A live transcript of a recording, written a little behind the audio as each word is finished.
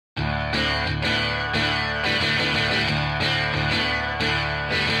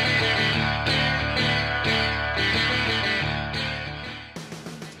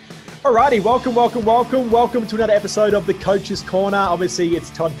Alrighty, welcome to another episode of the Coach's Corner. Obviously, it's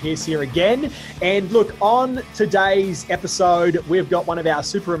Todd Pierce here again. And look, on today's episode, we've got one of our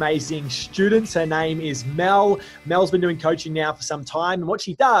super amazing students. Her name is Mel. Mel's been doing coaching now for some time. And what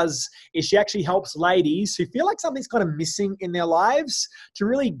she does is she actually helps ladies who feel like something's kind of missing in their lives to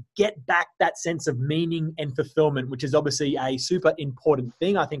really get back that sense of meaning and fulfillment, which is obviously a super important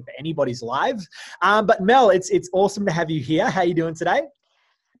thing, I think, for anybody's lives. But Mel, it's awesome to have you here. How are you doing today?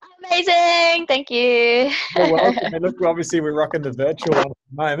 Amazing. Thank you. You're welcome. And look, obviously we're rocking the virtual one at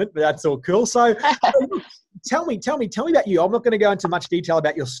the moment, but that's all cool. So tell me about you. I'm not going to go into much detail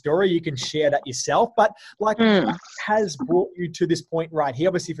about your story. You can share that yourself, but what has brought you to this point right here?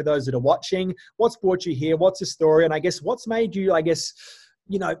 Obviously for those that are watching, what's brought you here? What's the story? And I guess what's made you,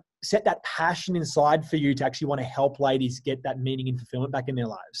 set that passion inside for you to actually want to help ladies get that meaning and fulfillment back in their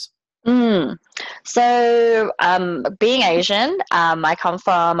lives? So, being Asian, I come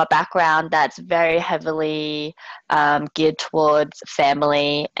from a background that's very heavily geared towards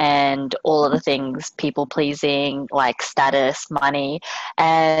family and all of the things, people pleasing, like status, money.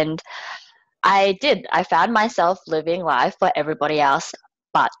 And I found myself living life for everybody else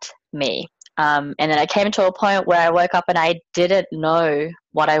but me. And then I came to a point where I woke up and I didn't know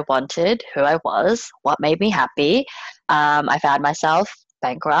what I wanted, who I was, what made me happy. I found myself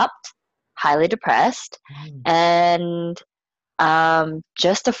bankrupt, highly depressed, and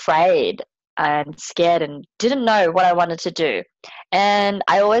just afraid and scared and didn't know what I wanted to do. And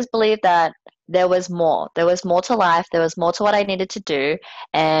I always believed that there was more. There was more to life. There was more to what I needed to do.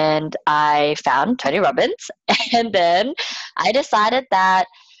 And I found Tony Robbins. And then I decided that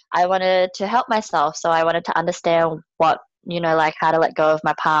I wanted to help myself. So I wanted to understand how to let go of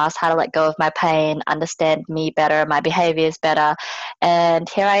my past, how to let go of my pain, understand me better, my behaviors better. And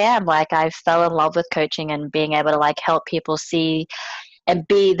here I am, I fell in love with coaching and being able to help people see and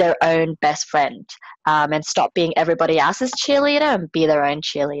be their own best friend, and stop being everybody else's cheerleader and be their own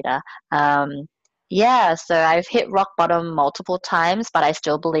cheerleader. So I've hit rock bottom multiple times, but I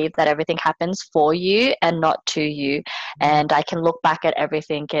still believe that everything happens for you and not to you. And I can look back at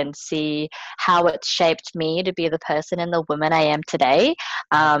everything and see how it's shaped me to be the person and the woman I am today.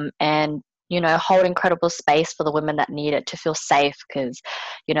 And hold incredible space for the women that need it to feel safe, because,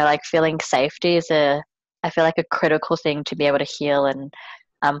 feeling safety is I feel like a critical thing to be able to heal and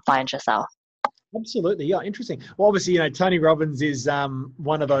find yourself. Absolutely. Yeah. Interesting. Well, obviously, Tony Robbins is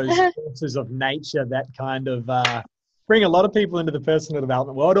one of those forces of nature that kind of bring a lot of people into the personal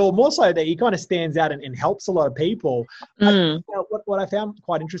development world, or more so that he kind of stands out and helps a lot of people. What I found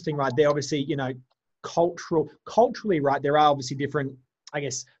quite interesting right there, obviously, culturally, right, there are obviously different, I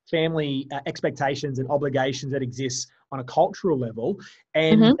guess, family expectations and obligations that exist on a cultural level.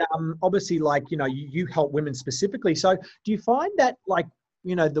 And obviously, you help women specifically. So do you find that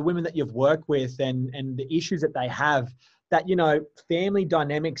the women that you've worked with and the issues that they have, that, family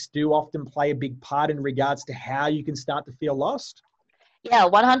dynamics do often play a big part in regards to how you can start to feel lost? Yeah,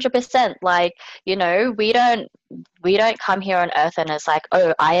 100%. We don't come here on earth and it's like,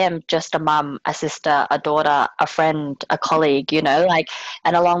 oh, I am just a mum, a sister, a daughter, a friend, a colleague, and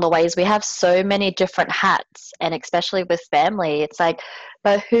along the ways we have so many different hats, and especially with family, it's like,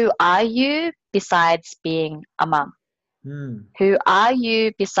 but who are you besides being a mum? Who are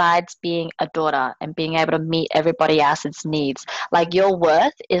you besides being a daughter and being able to meet everybody else's needs? Your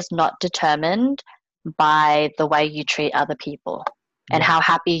worth is not determined by the way you treat other people and how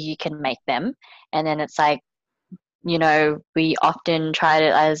happy you can make them. And then it's we often try to,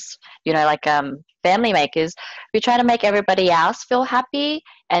 as family makers, we try to make everybody else feel happy,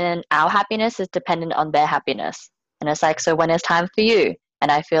 and then our happiness is dependent on their happiness. And it's so when it's time for you?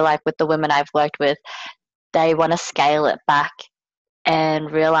 And I feel like with the women I've worked with, they want to scale it back and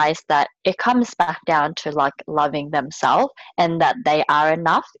realize that it comes back down to loving themselves, and that they are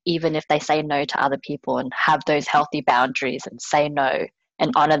enough even if they say no to other people, and have those healthy boundaries and say no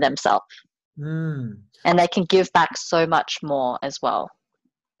and honor themselves. And they can give back so much more as well.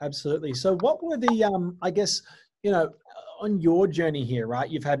 Absolutely. So what were the, on your journey here, right?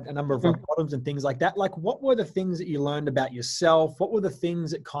 You've had a number of rock bottoms and things like that. What were the things that you learned about yourself? What were the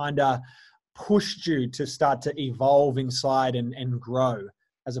things that kind of pushed you to start to evolve inside and grow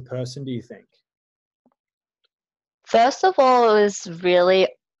as a person, do you think? First of all, it was really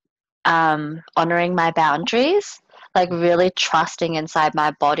honoring my boundaries, really trusting inside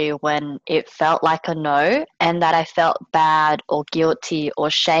my body when it felt like a no, and that I felt bad or guilty or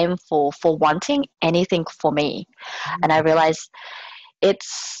shameful for wanting anything for me. And I realized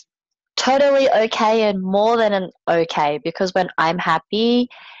it's totally okay and more than an okay, because when I'm happy,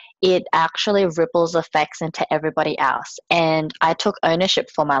 it actually ripples effects into everybody else. And I took ownership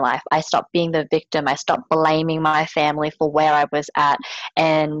for my life. I stopped being the victim. I stopped blaming my family for where I was at,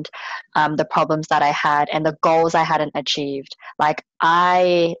 and the problems that I had and the goals I hadn't achieved. Like,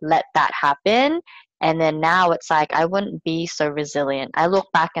 I let that happen. And then now it's like, I wouldn't be so resilient. I look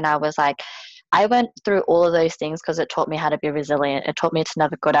back and I was like, I went through all of those things because it taught me how to be resilient. It taught me to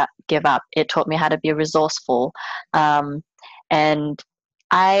never give up. It taught me how to be resourceful. And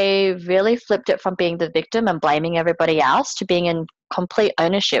I really flipped it from being the victim and blaming everybody else to being in complete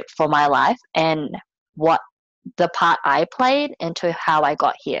ownership for my life and what the part I played into how I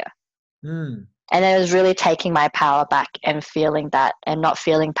got here. Mm. And it was really taking my power back and feeling that, and not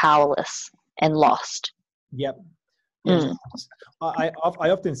feeling powerless and lost. Yep. Yeah, I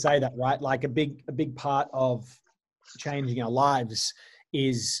often say that, right? Like a big part of changing our lives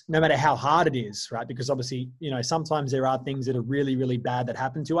is, no matter how hard it is, right? Because obviously, sometimes there are things that are really, really bad that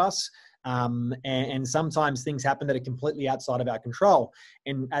happen to us. And sometimes things happen that are completely outside of our control.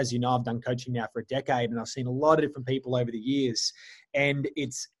 And as you know, I've done coaching now for a decade, and I've seen a lot of different people over the years. And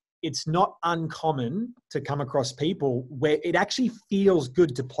it's not uncommon to come across people where it actually feels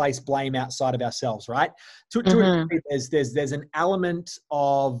good to place blame outside of ourselves, right? To a degree, there's an element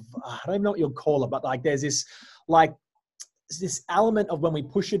of, I don't even know what you'll call it, but like there's this element of when we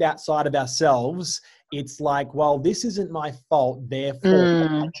push it outside of ourselves, it's like, well, this isn't my fault, therefore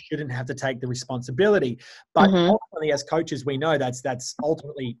I shouldn't have to take the responsibility. But ultimately, as coaches, we know that's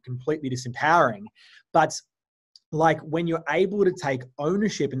ultimately completely disempowering. But like, when you're able to take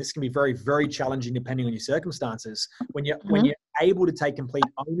ownership, and this can be very, very challenging depending on your circumstances, when you're able to take complete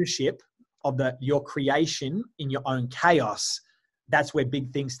ownership of your creation in your own chaos, that's where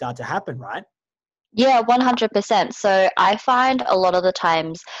big things start to happen, right? Yeah, 100%. So I find a lot of the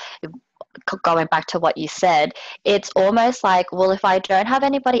times, going back to what you said, it's almost like, well, if I don't have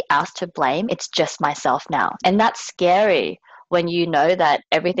anybody else to blame, it's just myself now. And that's scary, when you know that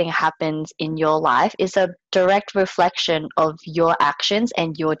everything happens in your life is a direct reflection of your actions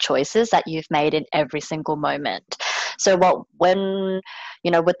and your choices that you've made in every single moment. So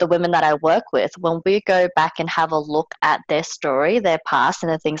with the women that I work with, when we go back and have a look at their story, their past,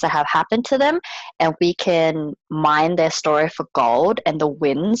 and the things that have happened to them, and we can mine their story for gold and the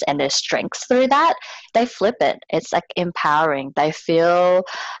wins and their strengths through that, they flip it. It's like empowering. They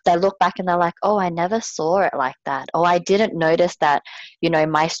look back and they're like, oh, I never saw it like that. Oh, I didn't notice that,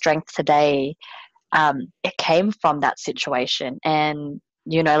 my strength today, it came from that situation. And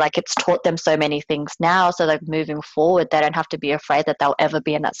like, it's taught them so many things now, so like moving forward, they don't have to be afraid that they'll ever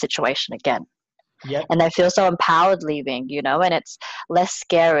be in that situation again. Yep. And they feel so empowered leaving, and it's less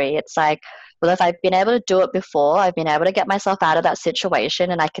scary. It's like, well, if I've been able to do it before, I've been able to get myself out of that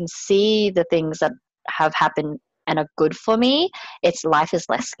situation, and I can see the things that have happened and are good for me, life is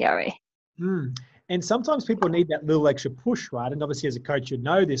less scary. And sometimes people need that little extra push, right? And obviously, as a coach, you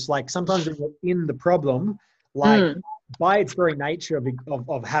know this. Like, sometimes when you're in the problem, like by its very nature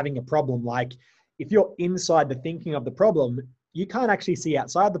of having a problem, like if you're inside the thinking of the problem, you can't actually see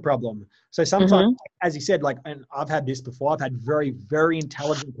outside the problem. So sometimes, as you said, like, and I've had this before, I've had very, very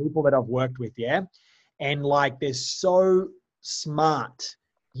intelligent people that I've worked with, yeah? And like, they're so smart,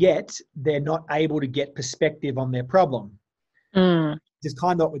 yet they're not able to get perspective on their problem. Just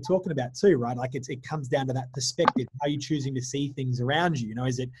kind of what we're talking about too, right? Like, it comes down to that perspective. How are you choosing to see things around you?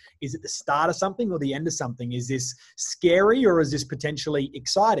 Is it the start of something or the end of something? Is this scary or is this potentially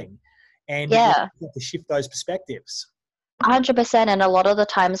exciting? And you have to shift those perspectives. 100%. And a lot of the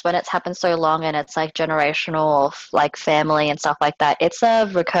times when it's happened so long and it's like generational, or like family and stuff like that, it's a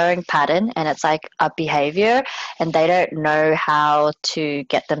recurring pattern and it's like a behavior, and they don't know how to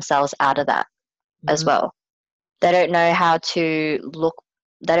get themselves out of that as well. They don't know how to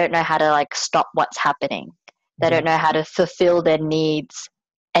they don't know how to like stop what's happening. They don't know how to fulfill their needs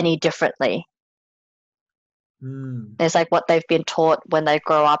any differently. It's like what they've been taught when they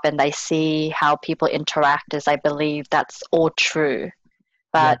grow up and they see how people interact, is, I believe that's all true.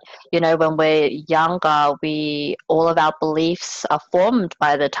 But, when we're younger, all of our beliefs are formed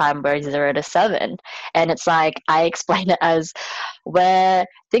by the time we're 0 to 7. And it's like, I explain it as,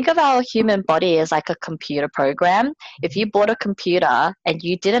 think of our human body as like a computer program. If you bought a computer and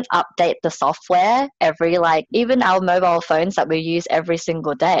you didn't update the software even our mobile phones that we use every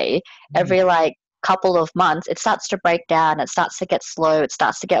single day, every couple of months, it starts to break down, it starts to get slow, it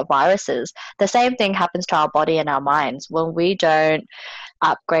starts to get viruses. The same thing happens to our body and our minds when we don't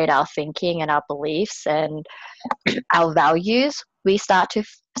upgrade our thinking and our beliefs and our values. We start to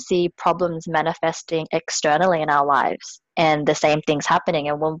see problems manifesting externally in our lives, and the same things happening.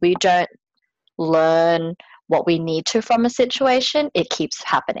 And when we don't learn what we need to from a situation, it keeps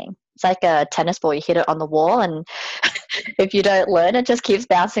happening. It's like a tennis ball. You hit it on the wall, and if you don't learn, it just keeps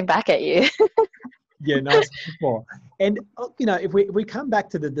bouncing back at you. Yeah, nice. Before. And, if we come back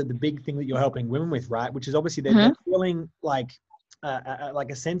to the big thing that you're helping women with, right, which is obviously they're feeling like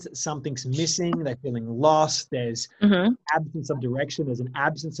a sense that something's missing, they're feeling lost, there's absence of direction, there's an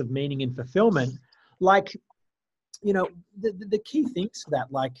absence of meaning and fulfillment. Like, the key things for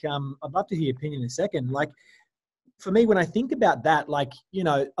that, like, I'd love to hear your opinion in a second. Like, for me, when I think about that, like,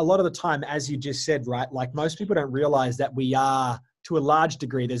 a lot of the time, as you just said, right, like most people don't realize that we are, to a large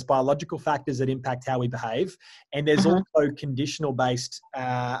degree, there's biological factors that impact how we behave. And there's also condition-based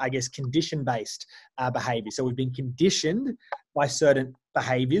behavior. So we've been conditioned by certain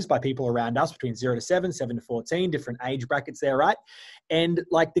behaviors by people around us between 0 to 7, 7 to 14, different age brackets there, right? And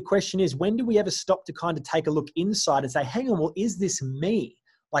like the question is, when do we ever stop to kind of take a look inside and say, hang on, well, is this me?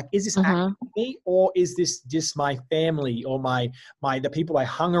 Like, is this actually me, or is this just my family or the people I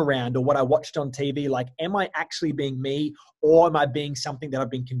hung around or what I watched on TV? Like, am I actually being me, or am I being something that I've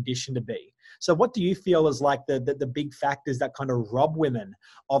been conditioned to be? So what do you feel is like the big factors that kind of rob women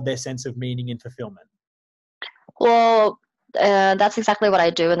of their sense of meaning and fulfillment? Well, that's exactly what I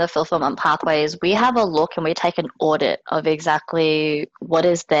do in the fulfillment pathways. We have a look and we take an audit of exactly what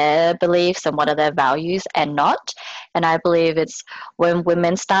is their beliefs and what are their values and not. And I believe it's when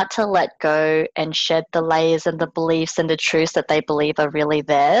women start to let go and shed the layers and the beliefs and the truths that they believe are really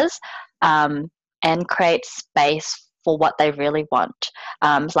theirs, and create space for what they really want.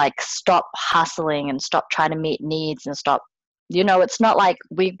 Like, stop hustling and stop trying to meet needs and stop. It's not like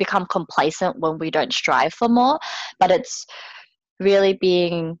we become complacent when we don't strive for more, but it's really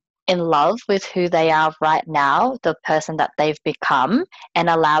being in love with who they are right now, the person that they've become, and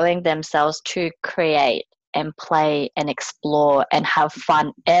allowing themselves to create and play and explore and have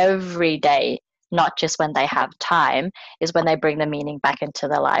fun every day, not just when they have time, is when they bring the meaning back into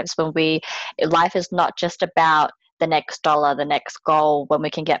their lives. Life is not just about the next dollar, the next goal, when we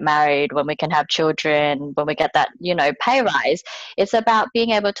can get married, when we can have children, when we get that, pay rise. It's about being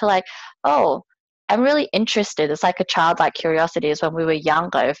able to, like, oh, I'm really interested. It's like a childlike curiosity. Is when we were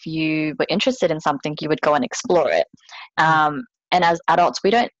younger, if you were interested in something, you would go and explore it. And as adults, we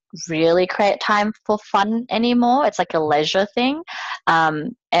don't really create time for fun anymore. It's like a leisure thing.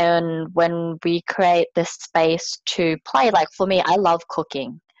 And when we create this space to play, like for me, I love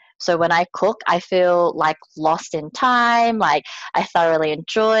cooking. So when I cook, I feel like lost in time, like I thoroughly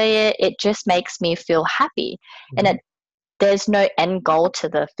enjoy it. It just makes me feel happy. And there's no end goal to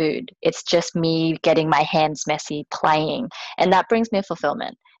the food. It's just me getting my hands messy, playing. And that brings me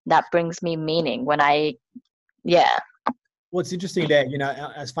fulfillment. That brings me meaning yeah. Well, it's interesting that,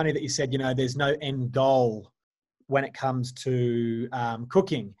 it's funny that you said, there's no end goal when it comes to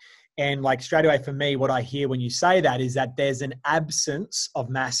cooking. And like straight away for me, what I hear when you say that is that there's an absence of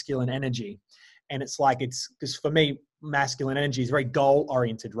masculine energy. And it's like, because for me, masculine energy is very goal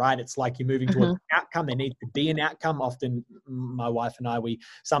oriented, right? It's like you're moving towards an outcome. There needs to be an outcome. Often my wife and I, we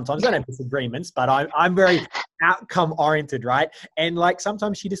sometimes don't have disagreements, but I'm very outcome oriented, right? And like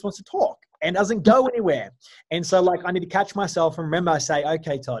sometimes she just wants to talk and doesn't go anywhere. And so like I need to catch myself and remember, I say,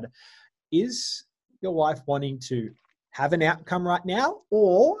 okay, Todd, is your wife wanting to have an outcome right now,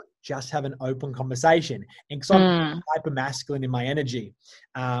 or just have an open conversation? And because I'm hyper masculine in my energy,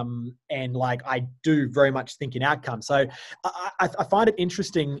 and like I do very much think in outcomes. So I find it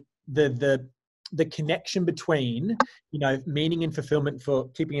interesting the connection between meaning and fulfillment, for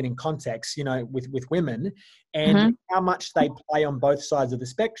keeping it in context, with women, and how much they play on both sides of the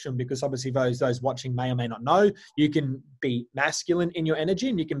spectrum. Because obviously those watching may or may not know, you can be masculine in your energy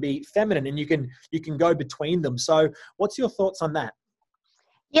and you can be feminine, and you can go between them. So what's your thoughts on that?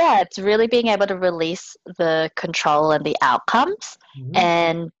 Yeah, it's really being able to release the control and the outcomes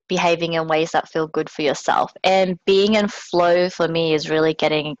and behaving in ways that feel good for yourself. And being in flow for me is really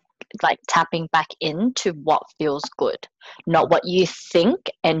getting, like, tapping back into what feels good, not what you think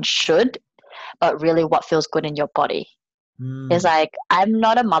and should, but really what feels good in your body. It's like, I'm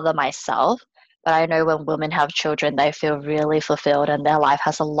not a mother myself, but I know when women have children, they feel really fulfilled and their life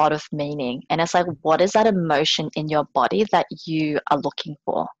has a lot of meaning. And it's like, what is that emotion in your body that you are looking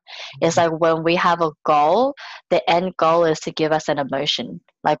for? It's like when we have a goal, the end goal is to give us an emotion.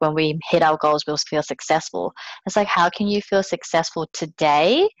 Like when we hit our goals, we'll feel successful. It's like, how can you feel successful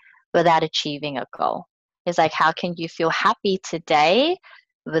today without achieving a goal? It's like, how can you feel happy today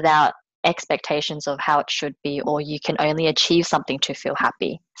without expectations of how it should be, or you can only achieve something to feel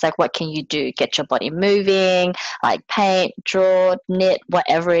happy? It's like, what can you do? Get your body moving, like paint, draw, knit,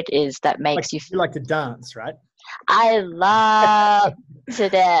 whatever it is that makes you feel. You like to dance, right? I love to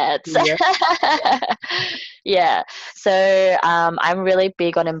dance. Yeah. Yeah. So I'm really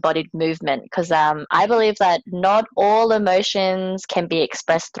big on embodied movement because I believe that not all emotions can be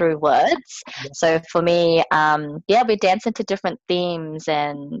expressed through words. Yeah, So for me, yeah, we dance into different themes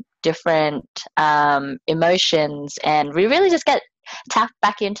and different emotions, and we really just get tapped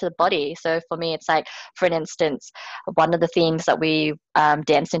back into the body. So for me, it's like, for an instance, one of the themes that we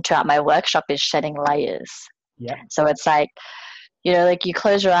dance into at my workshop is shedding layers. yeah, So it's like, like you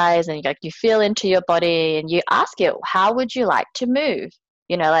close your eyes and like you feel into your body and you ask it, how would you like to move?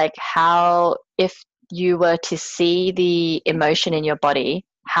 Like how, if you were to see the emotion in your body,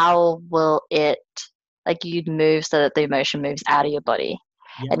 how will it, like you'd move so that the emotion moves out of your body?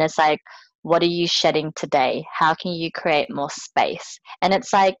 yeah. And it's like, what are you shedding today? How can you create more space? And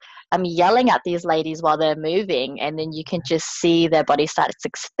it's like, I'm yelling at these ladies while they're moving, and then you can just see their body starts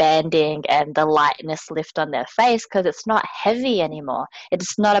expanding and the lightness lift on their face because it's not heavy anymore.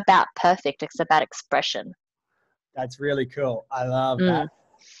 It's not about perfect, it's about expression. That's really cool. I love that.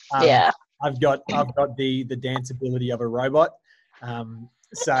 Mm, Um, yeah. I've got the dance ability of a robot.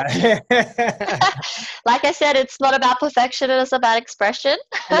 So Like I said, it's not about perfection, it's about expression.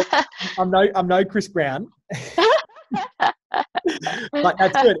 look, I'm no Chris Brown, but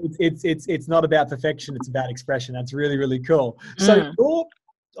that's good. It's not about perfection. It's about expression. That's really, really cool. So Mm,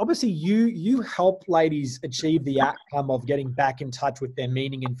 obviously you help ladies achieve the outcome of getting back in touch with their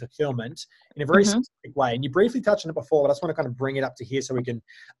meaning and fulfillment in a very mm-hmm, specific way. And you briefly touched on it before, but I just want to kind of bring it up to here so we can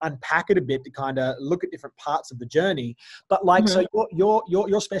unpack it a bit to kind of look at different parts of the journey. But like, mm-hmm, so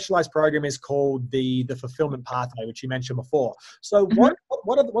your specialized program is called the Fulfillment Pathway, which you mentioned before. So mm-hmm,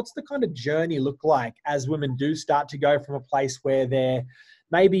 what's the kind of journey look like as women do start to go from a place where they're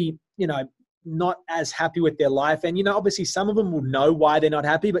maybe, not as happy with their life? And, obviously some of them will know why they're not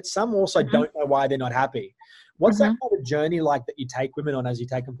happy, but some also mm-hmm, don't know why they're not happy. What's that mm-hmm. kind of journey like that you take women on as you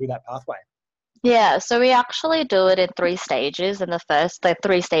take them through that pathway? Yeah, so we actually do it in three stages. And the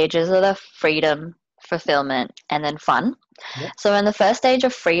three stages are the freedom, fulfillment, and then fun. Yep. So in the first stage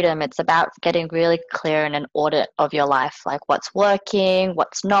of freedom, it's about getting really clear in an audit of your life, like what's working,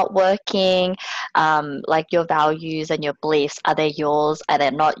 what's not working, like your values and your beliefs. Are they yours? Are they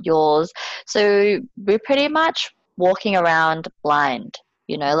not yours? So we're pretty much walking around blind,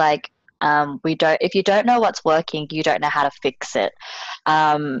 like we don't, if you don't know what's working, you don't know how to fix it.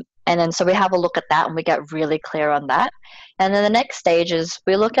 And then so we have a look at that and we get really clear on that. And then the next stage is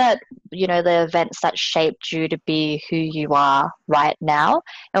we look at, the events that shaped you to be who you are right now.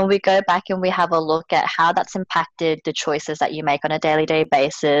 And we go back and we have a look at how that's impacted the choices that you make on a daily day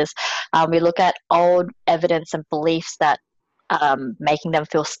basis. We look at old evidence and beliefs that making them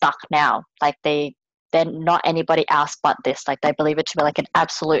feel stuck now, like they're not anybody else but this, like they believe it to be like an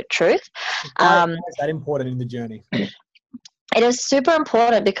absolute truth. Why is that important in the journey? It is super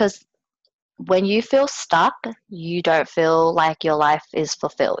important because when you feel stuck, you don't feel like your life is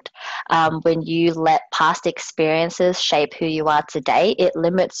fulfilled. When you let past experiences shape who you are today, it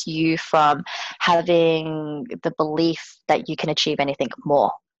limits you from having the belief that you can achieve anything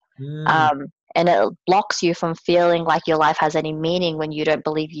more. Mm, um, and it blocks you from feeling like your life has any meaning when you don't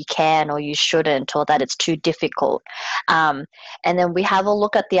believe you can or you shouldn't or that it's too difficult. um, and then we have a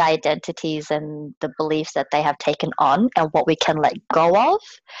look at the identities and the beliefs that they have taken on and what we can let go of,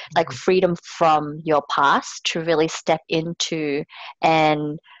 like freedom from your past to really step into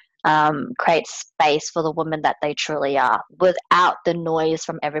and create space for the woman that they truly are without the noise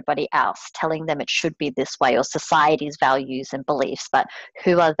from everybody else telling them it should be this way or society's values and beliefs. But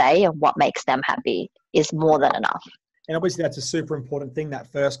who are they and what makes them happy is more than enough. and obviously that's a super important thing,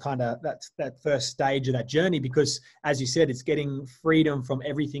 that first kind of that first stage of that journey, because as you said, it's getting freedom from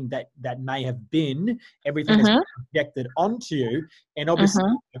everything that may have been, everything that's Mm-hmm, projected onto you. And obviously,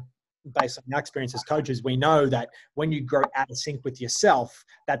 mm-hmm, based on our experience as coaches, we know that when you grow out of sync with yourself,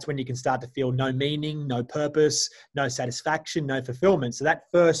 that's when you can start to feel no meaning, no purpose, no satisfaction, no fulfillment. So that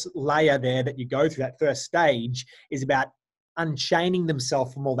first layer there that you go through, that first stage, is about unchaining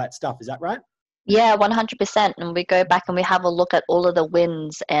themselves from all that stuff. Is that right? yeah, 100%. And we go back and we have a look at all of the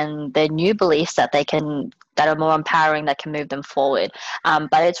wins and their new beliefs that are more empowering, that can move them forward.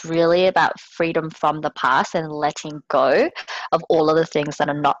 But it's really about freedom from the past and letting go of all of the things that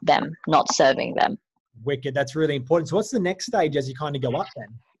are not them, not serving them. Wicked. That's really important. So what's the next stage as you kind of go up then?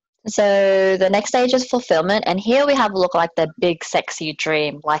 So the next stage is fulfillment, and here we have a look like the big sexy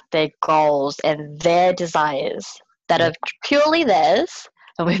dream, like their goals and their desires that Yeah. are purely theirs,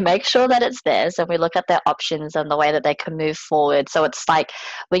 and we make sure that it's theirs, and we look at their options and the way that they can move forward. So it's like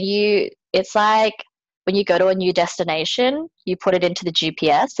it's like when you go to a new destination, you put it into the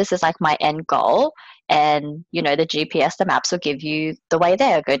GPS. This is like my end goal. And, the GPS, the maps will give you the way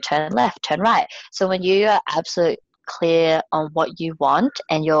there. Go turn left, turn right. So when you are absolutely clear on what you want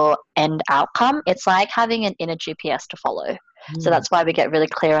and your end outcome, it's like having an inner GPS to follow. So Mm. that's why we get really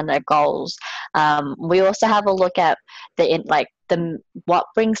clear on their goals. We also have a look at what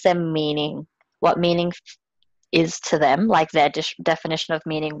brings them meaning, what meaning is to them, like their definition of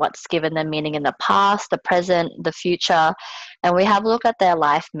meaning, what's given them meaning in the past, the present, the future. And we have a look at their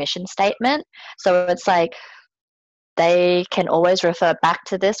life mission statement. So it's like they can always refer back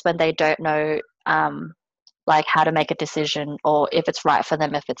to this when they don't know like how to make a decision, or if it's right for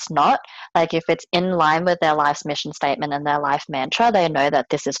them, if it's not. Like if it's in line with their life's mission statement and their life mantra, they know that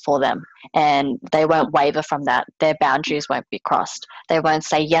this is for them and they won't waver from that. Their boundaries won't be crossed. They won't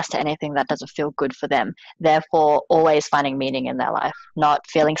say yes to anything that doesn't feel good for them. Therefore, always finding meaning in their life, not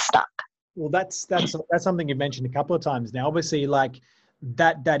feeling stuck. Well, that's something you've mentioned a couple of times now. Obviously, like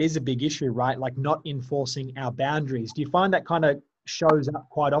that is a big issue, right? Like not enforcing our boundaries. Do you find that kind of shows up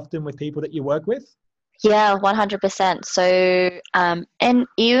quite often with people that you work with? Yeah, 100%. So, and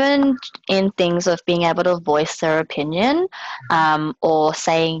even in things of being able to voice their opinion, or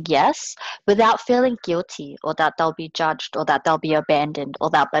saying yes without feeling guilty or that they'll be judged or that they'll be abandoned or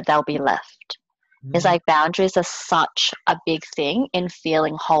that they'll be left. It's Mm. like boundaries are such a big thing in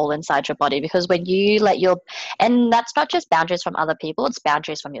feeling whole inside your body, because when you and that's not just boundaries from other people, it's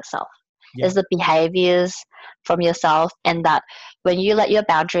boundaries from yourself. Yeah. It's the behaviors from yourself, and that when you let your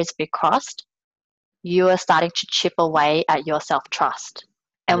boundaries be crossed, you are starting to chip away at your self-trust.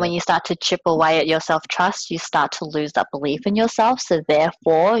 And Yeah. when you start to chip away at your self-trust, you start to lose that belief in yourself. So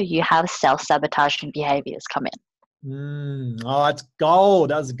therefore, you have self-sabotaging behaviors come Oh, it's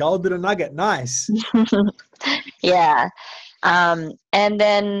gold. That was a gold little nugget. Nice. in. Yeah. And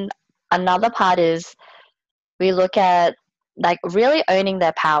then another part is we look at like really owning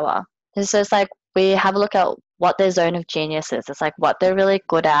their power. And so it's like we have a look at what their zone of genius is. It's like what they're really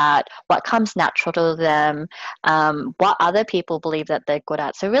good at, what comes natural to them, what other people believe that they're good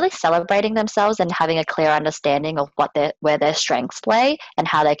at. So really celebrating themselves and having a clear understanding of where their strengths lay and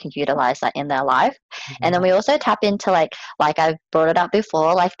how they can utilize that in their life. And then Mhm. we also tap into like I've brought it up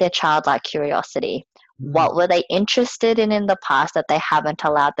before, like their childlike curiosity. Mm. What were they interested in the past that they haven't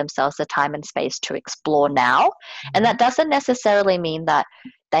allowed themselves the time and space to explore now? And Mhm. that doesn't necessarily mean that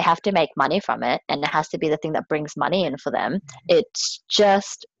they have to make money from it and it has to be the thing that brings money in for them. It's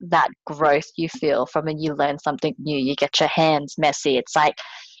just that growth you feel from when you learn something new. You get your hands messy. It's like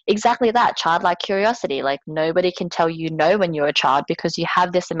exactly that childlike curiosity. Like nobody can tell you no when you're a child because you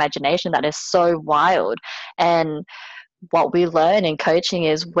have this imagination that is so wild. And what we learn in coaching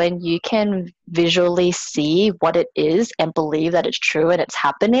is when you can visually see what it is and believe that it's true and it's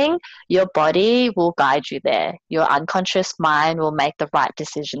happening, your body will guide you there. Your unconscious mind will make the right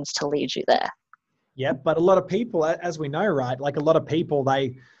decisions to lead you there. Yeah, but a lot of people, as we know, right? Like a lot of people,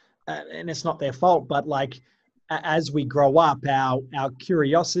 and it's not their fault, but like as we grow up, our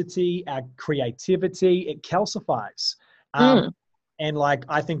curiosity, our creativity, it calcifies. Um, Mm, and like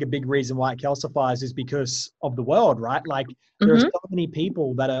I think a big reason why it calcifies is because of the world, right? Like there are mm-hmm, so many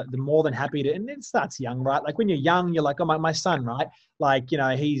people that are more than happy to, and it starts young, right? Like when you're young, you're like, oh my son, right? Like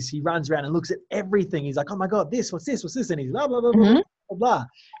he runs around and looks at everything. He's like, oh my god, what's this, and he's blah blah blah blah blah mm-hmm, blah blah.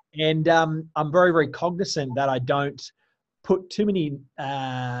 And I'm very very cognizant that I don't put too many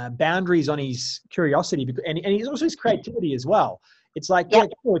boundaries on his curiosity because, and he's also his creativity as well. It's like, yeah, yep,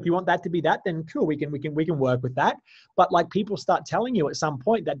 cool. If you want that to be that, then cool. We can work with that. But like people start telling you at some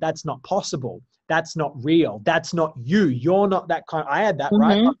point that that's not possible. That's not real. That's not you. You're not that kind. I had that,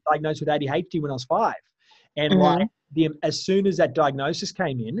 right? I mm-hmm, was diagnosed with ADHD when I was 5. And like mm-hmm, as soon as that diagnosis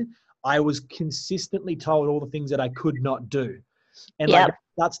came in, I was consistently told all the things that I could not do. And like yep, that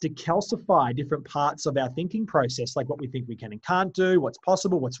starts to calcify different parts of our thinking process, like what we think we can and can't do, what's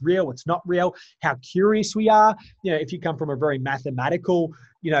possible, what's real, what's not real, how curious we are. If you come from a very mathematical,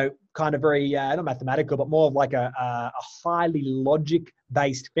 kind of very, not mathematical, but more of like a highly logic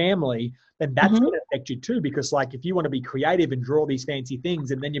based family, then that's mm-hmm, going to affect you too. Because like if you want to be creative and draw these fancy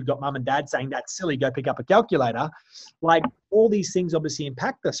things, and then you've got mum and dad saying that's silly, go pick up a calculator, like all these things obviously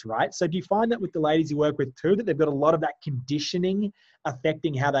impact us, right? So do you find that with the ladies you work with too, that they've got a lot of that conditioning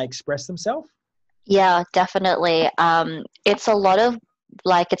affecting how they express themselves? yeah, definitely. It's a lot of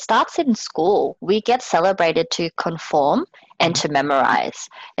like it starts in school. We get celebrated to conform and to memorize,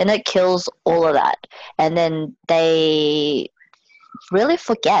 and it kills all of that. And then they really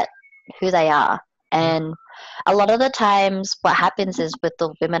forget who they are. And a lot of the times, what happens is with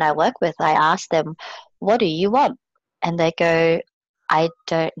the women I work with, I ask them, what do you want? And they go, I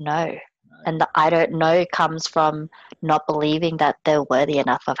don't know. And the I don't know comes from not believing that they're worthy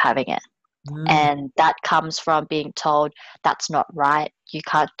enough of having it. Mm, And that comes from being told that's not right, you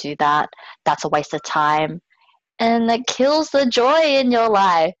can't do that, that's a waste of time. And it kills the joy in your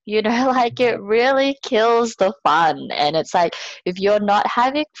life, like it really kills the fun. And it's like, if you're not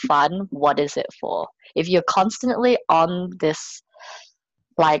having fun, what is it for? If you're constantly on this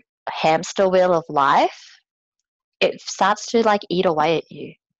like hamster wheel of life, it starts to like eat away at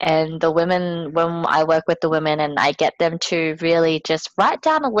you. And the women, when I work with the women and I get them to really just write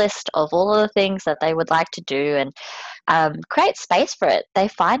down a list of all of the things that they would like to do and create space for it, they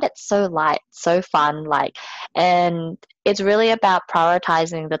find it so light, so fun. And it's really about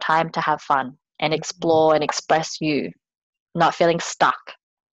prioritizing the time to have fun and mm, explore and express you, not feeling stuck.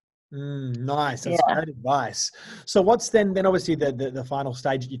 nice. That's Yeah. great advice. So what's then obviously the final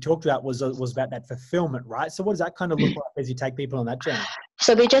stage that you talked about was about that fulfillment, right? So what does that kind of look like as you take people on that journey?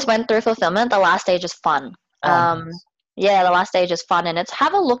 So we just went through fulfillment. The last stage is fun. Oh, Um, nice. yeah, the last stage is fun, and it's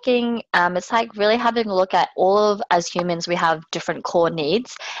have a looking. It's like really having a look at all of as humans we have different core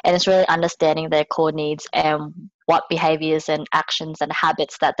needs, and it's really understanding their core needs and what behaviors and actions and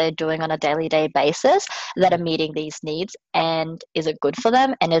habits that they're doing on a daily day basis that are meeting these needs, and is it good for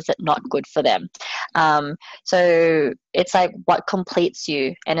them and is it not good for them. So it's like what completes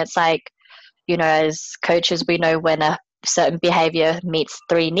you, and it's like as coaches, we know when a certain behavior meets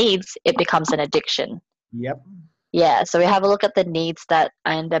three needs, it becomes an addiction. Yep. Yeah, so we have a look at the needs that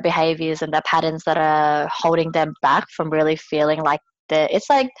and the behaviors and the patterns that are holding them back from really feeling like it's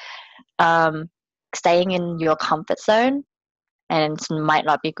like um, staying in your comfort zone, and it might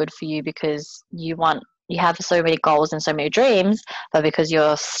not be good for you because you have so many goals and so many dreams, but because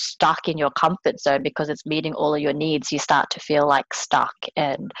you're stuck in your comfort zone because it's meeting all of your needs, you start to feel like stuck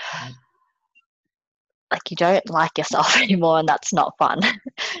and like you don't like yourself anymore, and that's not fun.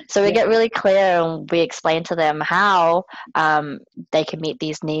 So we Yep. get really clear and we explain to them how they can meet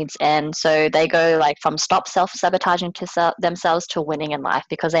these needs, and so they go like from stop self-sabotaging themselves to winning in life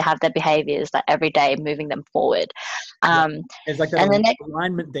because they have their behaviors that every day moving them forward. Yeah. um, There's like that and the next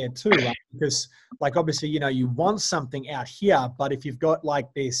alignment there too, right? Because like obviously, you want something out here, but if you've got like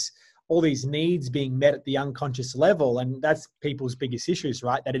all these needs being met at the unconscious level, and that's people's biggest issues,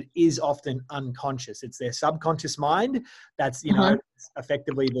 right? That it is often unconscious. It's their subconscious mind that's, Mhm.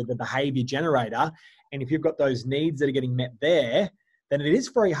 effectively the behavior generator. And if you've got those needs that are getting met there, then it is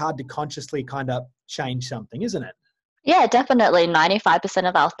very hard to consciously kind of change something, isn't it? Yeah, definitely. 95%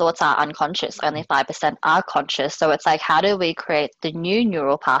 of our thoughts are unconscious, only 5% are conscious. So it's like, how do we create the new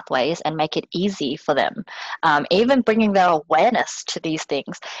neural pathways and make it easy for them? Even bringing their awareness to these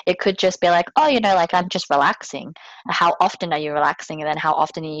things. It could just be like, oh, like I'm just relaxing. How often are you relaxing? And then how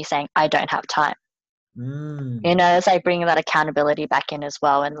often are you saying, I don't have time? Mm. It's like bringing that accountability back in as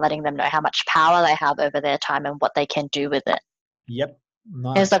well and letting them know how much power they have over their time and what they can do with it. Yep.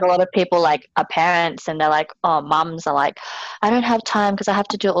 It's Nice. like a lot of people like are parents and they're like, oh, mums are like, I don't have time because I have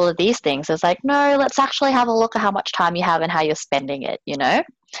to do all of these things. It's like, no, let's actually have a look at how much time you have and how you're spending it.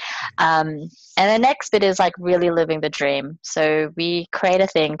 And the next bit is like really living the dream. So we create a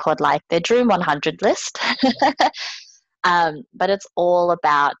thing called like the Dream 100 list. But it's all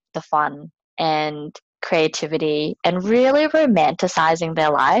about the fun and creativity and really romanticizing their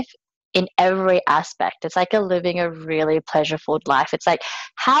life in every aspect. It's like living a really pleasureful life. It's like,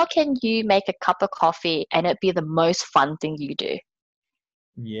 how can you make a cup of coffee and it be the most fun thing you do?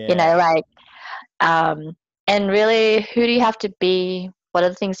 You Yeah. know, like, um, and really, who do you have to be? What are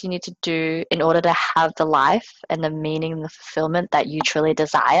the things you need to do in order to have the life and the meaning and the fulfillment that you truly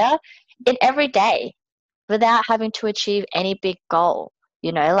desire in every day? Without having to achieve any big goal.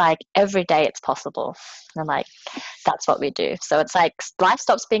 Like every day it's possible. And like that's what we do. So it's like life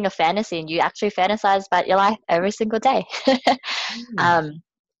stops being a fantasy and you actually fantasize about your life every single day. Mm. um,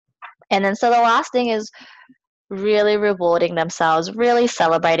 and then so the last thing is really rewarding themselves, really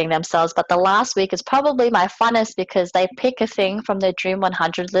celebrating themselves. But the last week is probably my funnest because they pick a thing from their Dream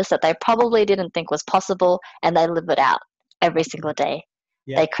 100 list that they probably didn't think was possible and they live it out every single day.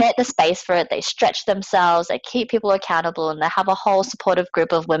 They Yep. create the space for it, they stretch themselves, they keep people accountable, and they have a whole supportive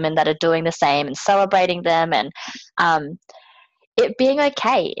group of women that are doing the same and celebrating them and um, it being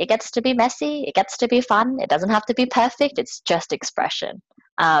okay. It gets to be messy, it gets to be fun, it doesn't have to be perfect, it's just expression.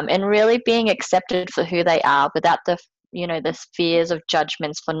 And really being accepted for who they are without the fears of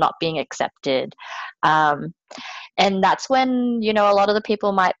judgments for not being accepted. Um, and that's when, a lot of the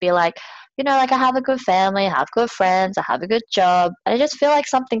people might be like, like I have a good family, I have good friends, I have a good job. I just feel like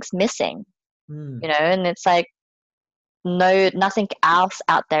something's missing, Mm. and it's like, no, nothing else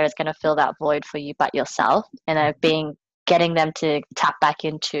out there is going to fill that void for you but yourself. And getting them to tap back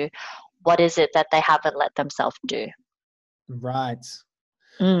into what is it that they haven't let themselves do. Right.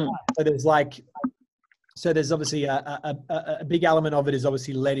 Mm. So there's obviously a big element of it is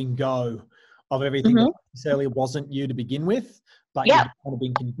obviously letting go of everything Mm-hmm. that necessarily wasn't you to begin with, but Yeah. you've kind of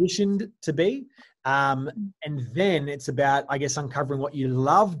been conditioned to be. And then it's about, I guess, uncovering what you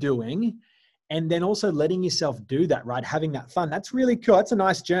love doing, and then also letting yourself do that, right? Having that fun. That's really cool. That's a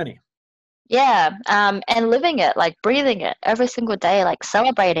nice journey. Yeah. And living it, like breathing it every single day, like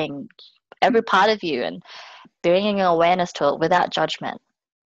celebrating every part of you and bringing an awareness to it without judgment.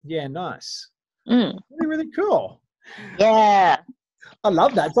 Yeah, nice. Mm. Really, really cool. Yeah. I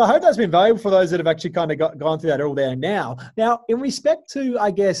love that. So I hope that's been valuable for those that have actually kind of gone through that all there now. Now, in respect to,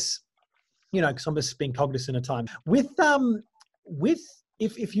 I guess, because I'm just being cognizant of time. With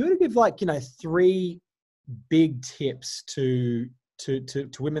if you were to give like, 3 big tips to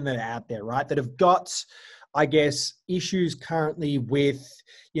women that are out there, right, that have got, I guess, issues currently with,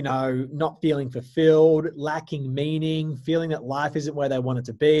 not feeling fulfilled, lacking meaning, feeling that life isn't where they want it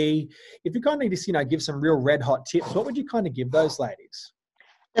to be. If you kind of just, give some real red hot tips, what would you kind of give those ladies?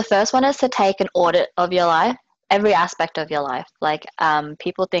 The first one is to take an audit of your life, every aspect of your life. Like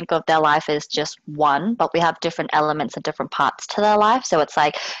people think of their life as just one, but we have different elements and different parts to their life. So it's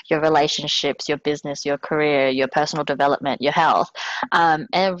like your relationships, your business, your career, your personal development, your health,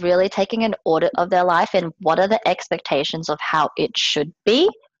 and really taking an audit of their life and what are the expectations of how it should be,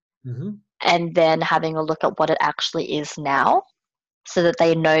 Mm-hmm. and then having a look at what it actually is now so that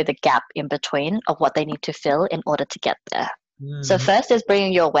they know the gap in between of what they need to fill in order to get there. So Mm-hmm. first is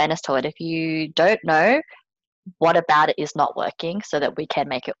bringing your awareness to it. If you don't know, what about it is not working so that we can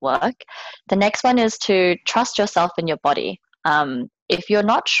make it work. The next one is to trust yourself and your body. If you're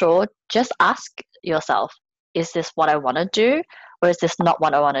not sure, just ask yourself, is this what I want to do? Or is this not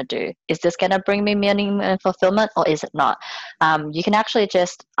what I want to do? Is this going to bring me meaning and fulfillment, or is it not? You can actually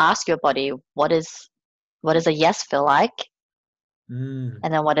just ask your body, what does a yes feel like? Mm.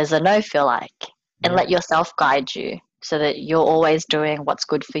 And then what does a no feel like? And Yeah. let yourself guide you so that you're always doing what's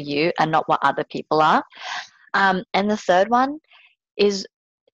good for you and not what other people are. And the third one is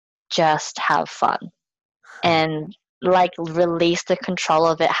just have fun and like release the control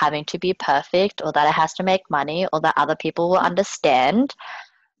of it having to be perfect or that it has to make money or that other people will understand,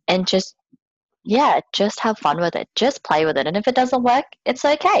 and just have fun with it. Just play with it. And if it doesn't work, it's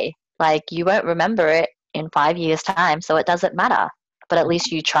okay. Like you won't remember it in 5 years' time, so it doesn't matter. But at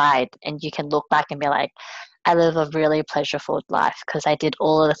least you tried and you can look back and be like, I live a really pleasureful life because I did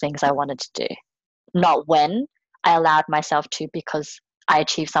all of the things I wanted to do. Not when I allowed myself to because I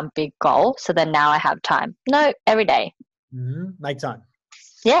achieved some big goal. So then now I have time. No, every day. Mm-hmm. Make time.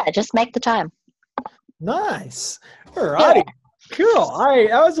 Yeah, just make the time. Nice. All Yeah. righty. Cool.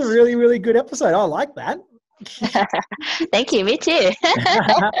 That was a really, really good episode. I like that. Thank you. Me too.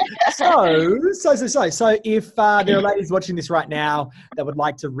 So if there are ladies watching this right now that would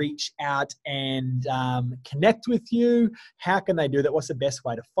like to reach out and connect with you, how can they do that? What's the best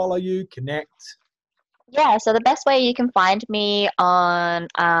way to follow you, connect? Yeah, so the best way you can find me on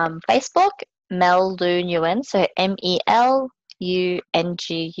Facebook, Mel Nguyen, so MELUNGUYEN.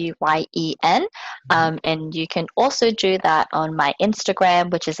 And you can also do that on my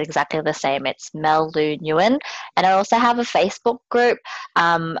Instagram, which is exactly the same. It's Mel Nguyen. And I also have a Facebook group.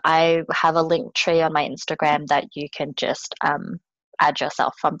 I have a link tree on my Instagram that you can just add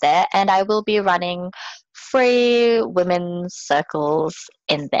yourself from there. And I will be running free women's circles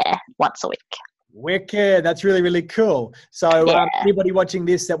in there once a week. Wicked. That's really, really cool. So Yeah. anybody watching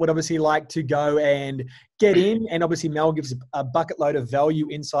this that would obviously like to go and get in, and obviously Mel gives a bucket load of value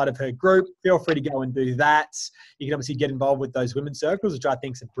inside of her group, feel free to go and do that. You can obviously get involved with those women's circles, which I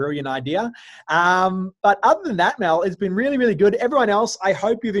think is a brilliant idea. But other than that, Mel, it's been really, really good. Everyone else, I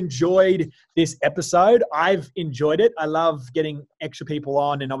hope you've enjoyed this episode. I've enjoyed it. I love getting extra people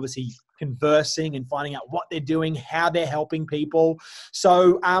on and obviously conversing and finding out what they're doing, how they're helping people.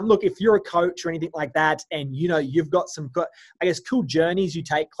 So look, if you're a coach or anything like that, and you've got some, I guess, cool journeys you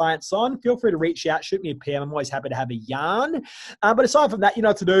take clients on, feel free to reach out, shoot me a PM. I'm always happy to have a yarn. But aside from that, you know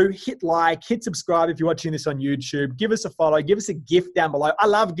what to do. Hit like, hit subscribe if you're watching this on YouTube. Give us a follow. Give us a gift down below. I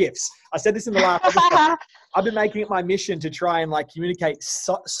love gifts. I said this in the last episode. I've been making it my mission to try and communicate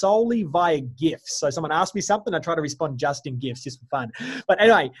solely via gifts. So someone asks me something, I try to respond just in gifts, just for fun. But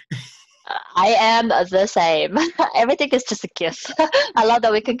anyway. I am the same. Everything is just a gift. I love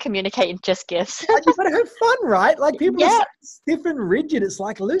that we can communicate in just gifts. You gotta have fun, right? Like people are Yeah. so stiff and rigid. It's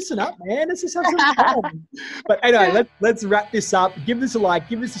like, loosen up, man. Let's just have some fun. But anyway, let's wrap this up. Give this a like,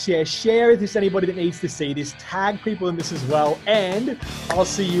 give this a share. Share if there's anybody that needs to see this. Tag people in this as well. And I'll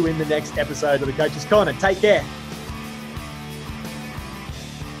see you in the next episode of the Coach's Corner. Take care.